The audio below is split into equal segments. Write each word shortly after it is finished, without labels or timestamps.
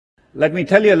Let me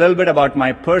tell you a little bit about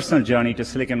my personal journey to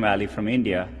Silicon Valley from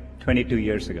India 22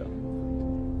 years ago.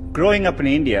 Growing up in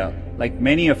India, like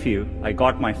many of you, I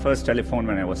got my first telephone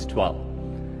when I was 12.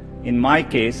 In my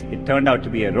case, it turned out to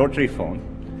be a rotary phone,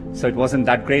 so it wasn't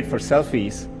that great for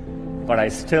selfies, but I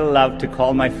still loved to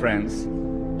call my friends,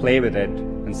 play with it,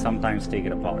 and sometimes take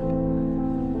it apart.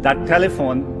 That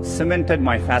telephone cemented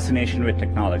my fascination with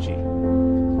technology.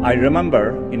 I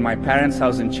remember in my parents'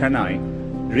 house in Chennai,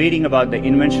 reading about the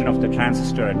invention of the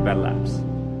transistor at Bell Labs.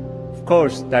 Of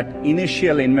course, that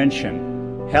initial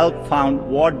invention helped found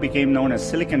what became known as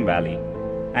Silicon Valley,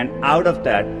 and out of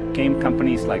that came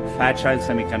companies like Fairchild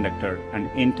Semiconductor and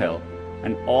Intel,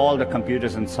 and all the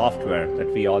computers and software that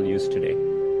we all use today.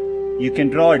 You can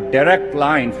draw a direct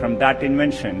line from that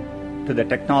invention to the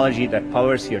technology that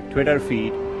powers your Twitter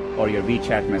feed or your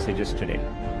WeChat messages today.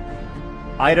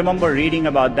 I remember reading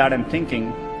about that and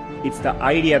thinking, it's the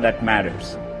idea that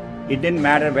matters. It didn't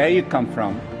matter where you come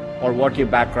from or what your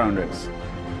background is.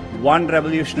 One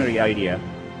revolutionary idea,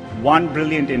 one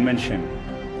brilliant invention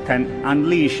can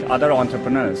unleash other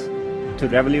entrepreneurs to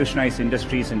revolutionize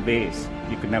industries in ways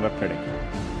you could never predict.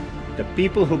 The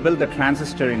people who build the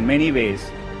transistor in many ways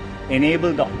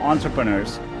enable the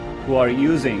entrepreneurs who are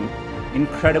using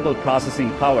incredible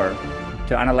processing power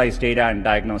to analyze data and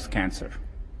diagnose cancer.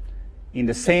 In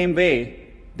the same way,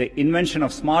 the invention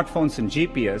of smartphones and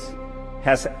GPS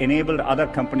has enabled other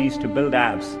companies to build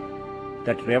apps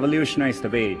that revolutionize the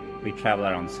way we travel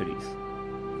around cities.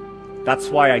 That's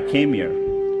why I came here.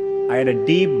 I had a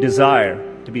deep desire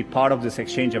to be part of this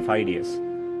exchange of ideas,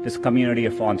 this community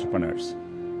of entrepreneurs.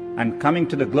 And coming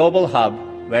to the global hub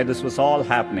where this was all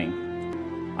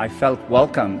happening, I felt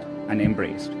welcomed and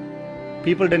embraced.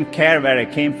 People didn't care where I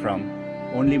came from,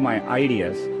 only my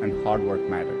ideas and hard work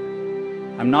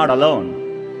mattered. I'm not alone.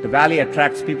 The Valley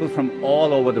attracts people from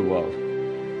all over the world.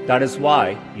 That is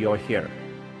why you're here.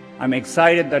 I'm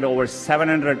excited that over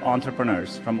 700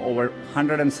 entrepreneurs from over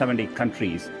 170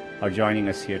 countries are joining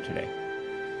us here today.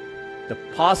 The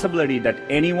possibility that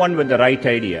anyone with the right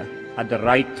idea at the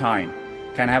right time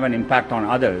can have an impact on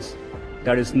others,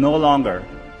 that is no longer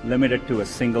limited to a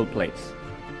single place.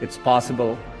 It's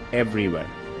possible everywhere.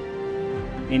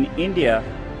 In India,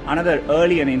 another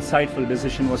early and insightful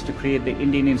decision was to create the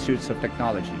Indian Institutes of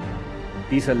Technology.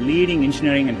 These are leading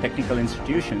engineering and technical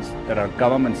institutions that are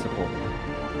government supported.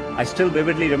 I still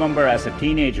vividly remember as a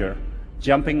teenager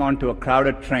jumping onto a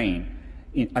crowded train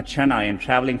at Chennai and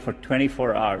traveling for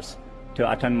 24 hours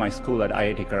to attend my school at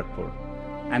IIT Kharagpur.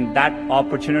 And that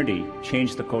opportunity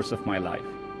changed the course of my life.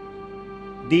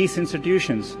 These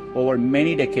institutions, over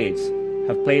many decades,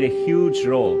 have played a huge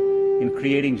role in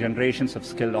creating generations of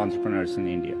skilled entrepreneurs in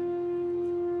India.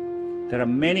 There are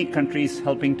many countries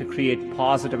helping to create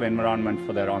positive environment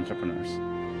for their entrepreneurs.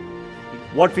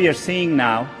 What we are seeing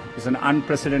now is an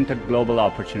unprecedented global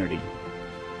opportunity.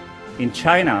 In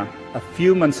China, a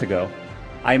few months ago,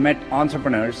 I met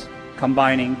entrepreneurs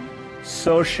combining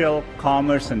social,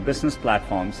 commerce, and business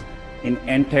platforms in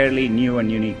entirely new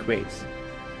and unique ways.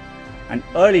 And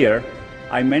earlier,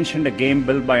 I mentioned a game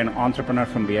built by an entrepreneur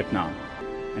from Vietnam,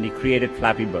 and he created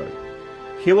Flappy Bird.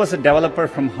 He was a developer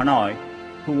from Hanoi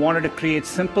who wanted to create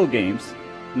simple games,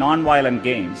 non-violent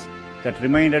games, that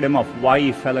reminded him of why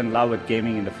he fell in love with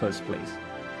gaming in the first place.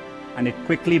 And it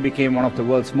quickly became one of the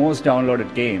world's most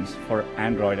downloaded games for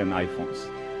Android and iPhones.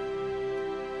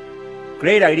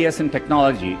 Great ideas in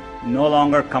technology no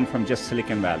longer come from just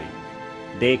Silicon Valley.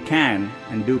 They can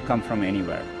and do come from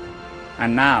anywhere.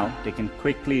 And now they can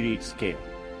quickly reach scale.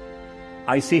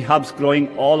 I see hubs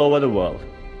growing all over the world.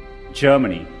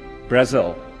 Germany,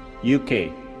 Brazil,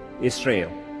 UK,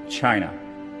 Israel, China.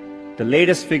 The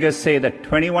latest figures say that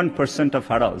 21% of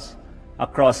adults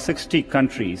across 60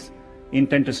 countries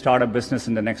intend to start a business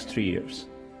in the next 3 years.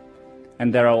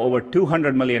 And there are over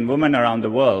 200 million women around the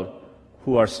world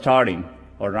who are starting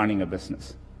or running a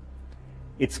business.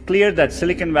 It's clear that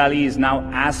Silicon Valley is now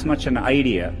as much an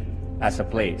idea as a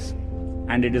place,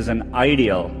 and it is an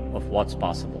ideal of what's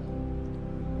possible.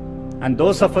 And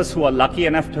those of us who are lucky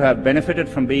enough to have benefited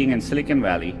from being in Silicon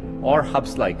Valley or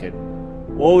hubs like it,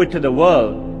 owe it to the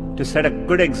world to set a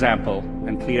good example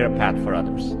and clear a path for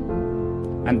others.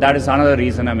 And that is another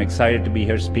reason I'm excited to be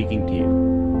here speaking to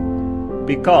you.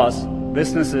 Because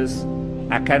businesses,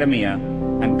 academia,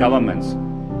 and governments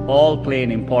all play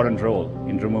an important role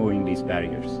in removing these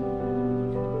barriers.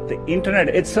 The internet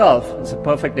itself is a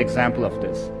perfect example of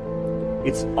this.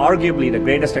 It's arguably the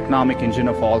greatest economic engine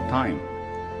of all time.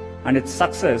 And its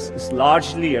success is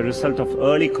largely a result of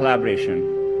early collaboration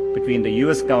between the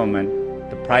US government,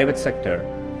 the private sector,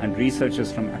 and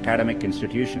researchers from academic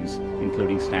institutions,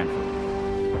 including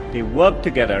Stanford. They worked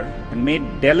together and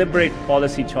made deliberate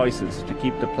policy choices to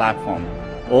keep the platform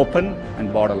open and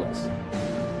borderless.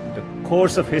 The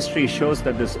course of history shows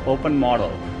that this open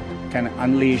model can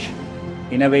unleash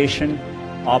innovation,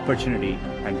 opportunity,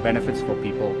 and benefits for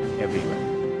people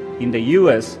everywhere. In the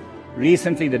US,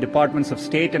 recently the Departments of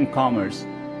State and Commerce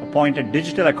appointed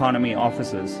digital economy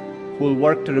officers who will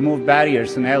work to remove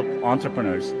barriers and help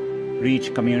entrepreneurs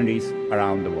reach communities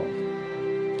around the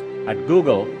world. At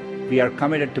Google, we are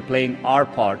committed to playing our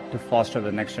part to foster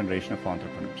the next generation of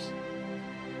entrepreneurs.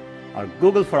 Our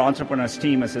Google for Entrepreneurs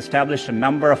team has established a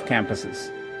number of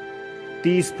campuses.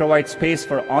 These provide space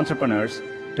for entrepreneurs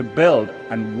to build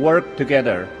and work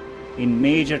together in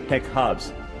major tech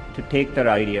hubs to take their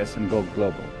ideas and go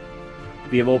global.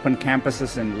 We have opened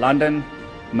campuses in London,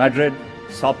 Madrid,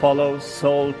 Sao Paulo,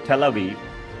 Seoul, Tel Aviv,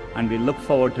 and we look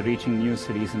forward to reaching new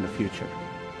cities in the future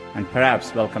and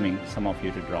perhaps welcoming some of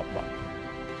you to drop by.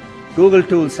 Google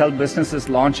tools help businesses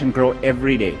launch and grow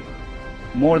every day.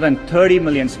 More than 30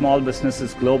 million small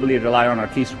businesses globally rely on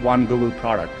at least one Google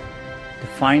product to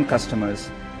find customers,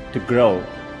 to grow,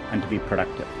 and to be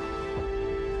productive.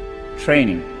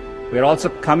 Training. We are also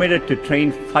committed to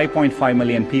train 5.5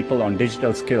 million people on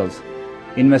digital skills,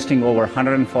 investing over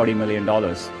 $140 million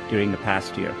during the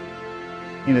past year.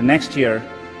 In the next year,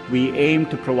 we aim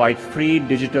to provide free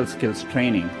digital skills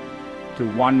training to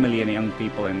 1 million young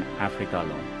people in Africa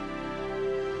alone.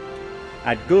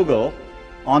 At Google,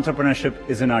 entrepreneurship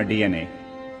is in our DNA.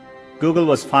 Google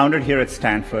was founded here at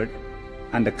Stanford,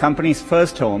 and the company's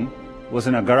first home was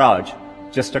in a garage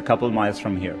just a couple miles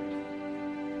from here.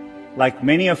 Like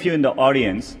many of you in the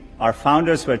audience, our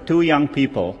founders were two young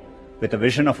people with a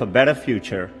vision of a better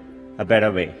future, a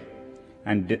better way,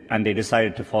 and they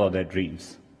decided to follow their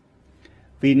dreams.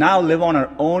 We now live on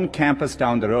our own campus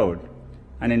down the road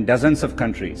and in dozens of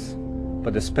countries,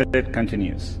 but the spirit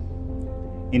continues.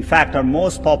 In fact, our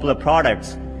most popular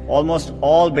products almost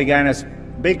all began as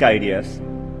big ideas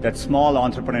that small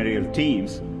entrepreneurial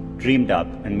teams dreamed up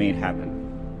and made happen.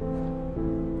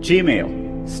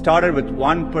 Gmail started with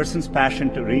one person's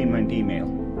passion to reinvent email.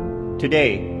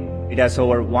 Today, it has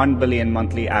over 1 billion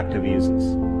monthly active users.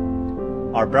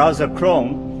 Our browser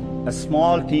Chrome, a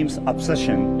small team's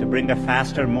obsession to bring a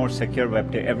faster, more secure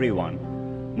web to everyone,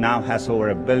 now has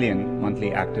over 1 billion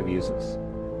monthly active users.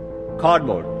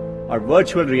 Cardboard, our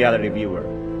virtual reality viewer,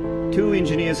 two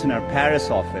engineers in our Paris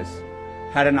office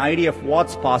had an idea of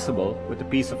what's possible with a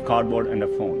piece of cardboard and a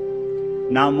phone.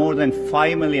 Now more than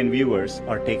 5 million viewers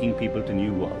are taking people to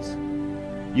new worlds.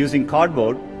 Using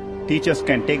Cardboard, teachers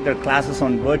can take their classes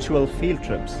on virtual field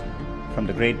trips from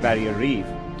the Great Barrier Reef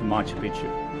to Machu Picchu.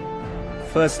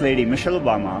 First Lady Michelle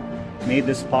Obama made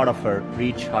this part of her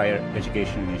Reach Higher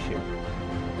Education initiative.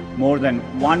 More than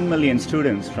 1 million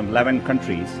students from 11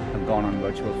 countries have gone on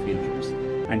virtual field trips.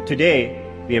 And today,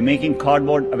 we are making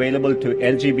Cardboard available to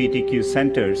LGBTQ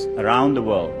centers around the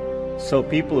world so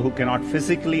people who cannot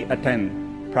physically attend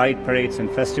Pride parades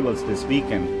and festivals this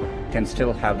weekend can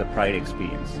still have the Pride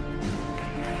experience.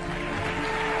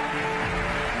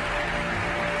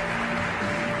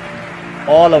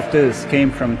 All of this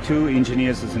came from two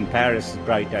engineers in Paris'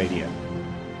 bright idea.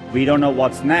 We don't know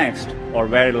what's next or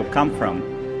where it'll come from,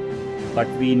 but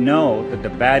we know that the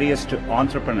barriers to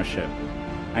entrepreneurship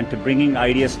and to bringing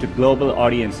ideas to global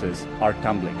audiences are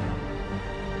tumbling.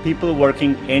 People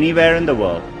working anywhere in the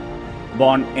world,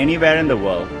 born anywhere in the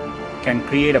world, can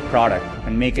create a product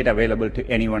and make it available to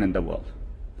anyone in the world.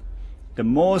 The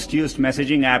most used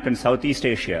messaging app in Southeast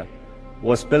Asia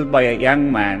was built by a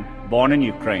young man born in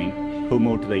Ukraine who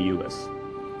moved to the US.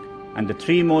 And the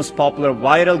three most popular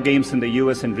viral games in the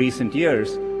US in recent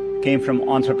years came from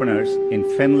entrepreneurs in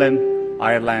Finland,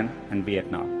 Ireland, and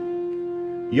Vietnam.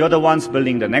 You're the ones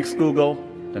building the next Google,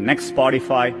 the next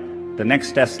Spotify, the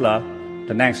next Tesla,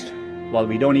 the next, well,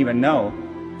 we don't even know,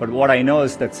 but what I know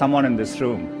is that someone in this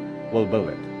room will build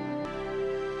it.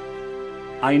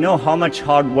 I know how much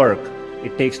hard work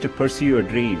it takes to pursue your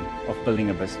dream of building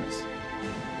a business.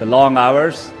 The long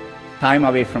hours, time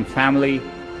away from family,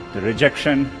 the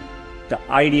rejection, the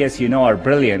ideas you know are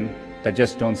brilliant that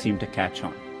just don't seem to catch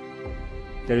on.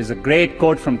 There is a great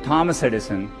quote from Thomas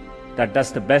Edison that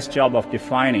does the best job of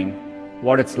defining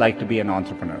what it's like to be an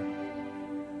entrepreneur.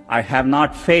 I have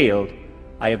not failed,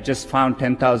 I have just found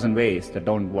 10,000 ways that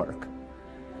don't work.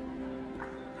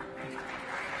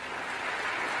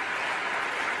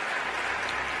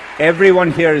 Everyone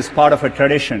here is part of a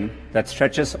tradition that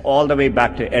stretches all the way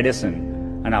back to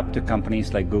Edison and up to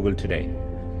companies like Google today.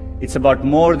 It's about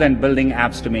more than building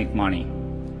apps to make money.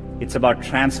 It's about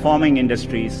transforming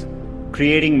industries,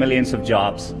 creating millions of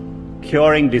jobs,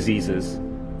 curing diseases,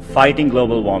 fighting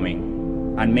global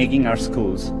warming, and making our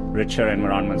schools richer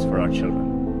environments for our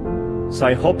children. So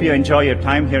I hope you enjoy your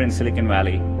time here in Silicon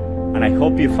Valley, and I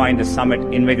hope you find the summit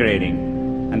invigorating,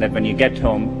 and that when you get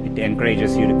home, it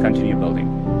encourages you to continue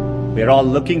building. We are all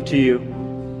looking to you,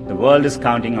 the world is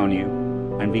counting on you,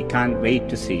 and we can't wait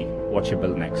to see what you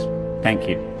build next. Thank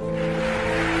you.